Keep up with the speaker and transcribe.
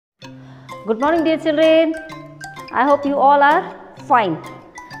Good morning, dear children. I hope you all are fine.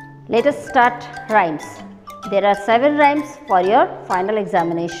 Let us start rhymes. There are 7 rhymes for your final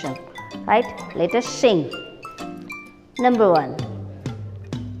examination. Right? Let us sing. Number 1.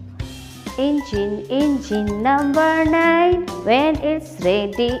 Engine, engine number 9. When it's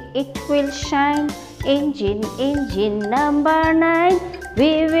ready, it will shine. Engine, engine number 9.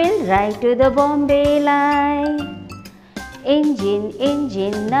 We will ride to the Bombay line. Engine,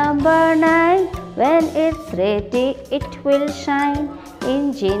 engine number 9. When it's ready, it will shine.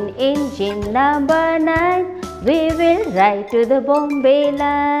 Engine, engine number 9. We will ride to the Bombay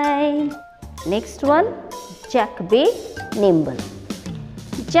line. Next one, Jack be nimble.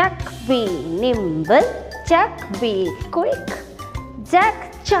 Jack be nimble, Jack be quick.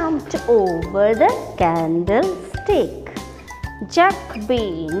 Jack jumped over the candlestick. Jack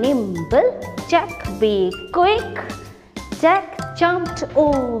be nimble, Jack be quick. Jack jumped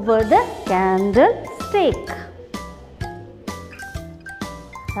over the candlestick.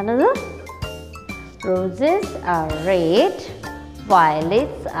 Another. Roses are red,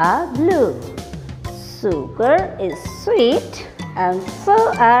 violets are blue. Sugar is sweet and so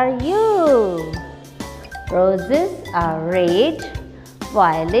are you. Roses are red,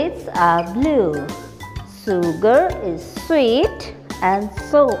 violets are blue. Sugar is sweet and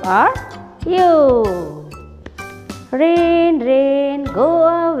so are you. Rain, rain, go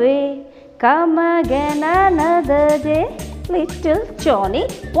away, come again another day. Little Johnny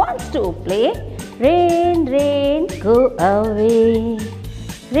wants to play. Rain, rain, go away.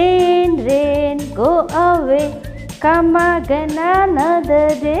 Rain, rain, go away, come again another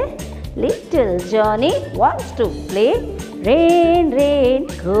day. Little Johnny wants to play. Rain, rain,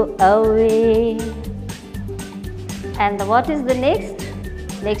 go away. And what is the next?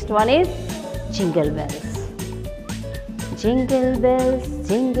 Next one is Jingle Bells. Jingle bells,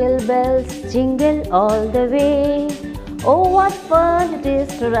 jingle all the way. Oh, what fun it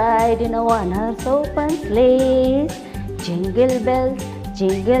is to ride in a one-horse open sleigh. Jingle bells,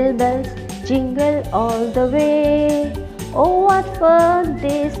 jingle all the way. Oh, what fun it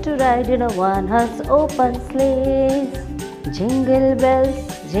is to ride in a one-horse open sleigh. Jingle bells,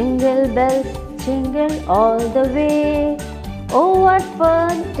 jingle all the way. Oh, what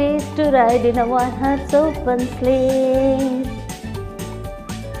fun it is to ride in a one-horse open sleigh.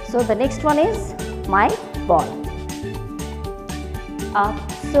 So the next one is My Ball. Up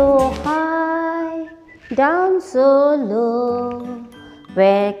so high, down so low,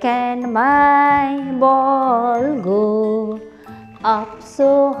 where can my ball go? Up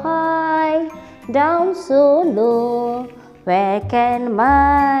so high, down so low, where can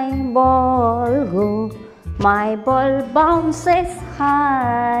my ball go? My ball bounces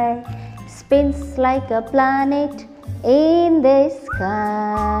high, spins like a planet in the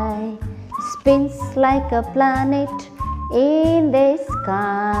sky. Spins like a planet in the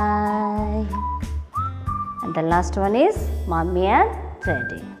sky. And the last one is Mommy and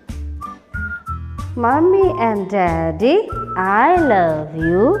Daddy. Mommy and Daddy, I love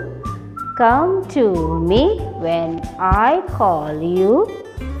you. Come to me when I call you.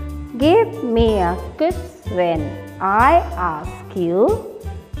 Give me a kiss when I ask you.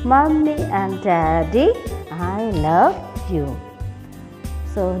 Mommy and Daddy, I love you.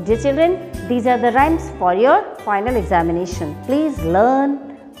 So, dear children, these are the rhymes for your final examination. Please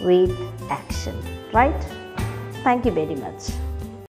learn with action. Right? Thank you very much.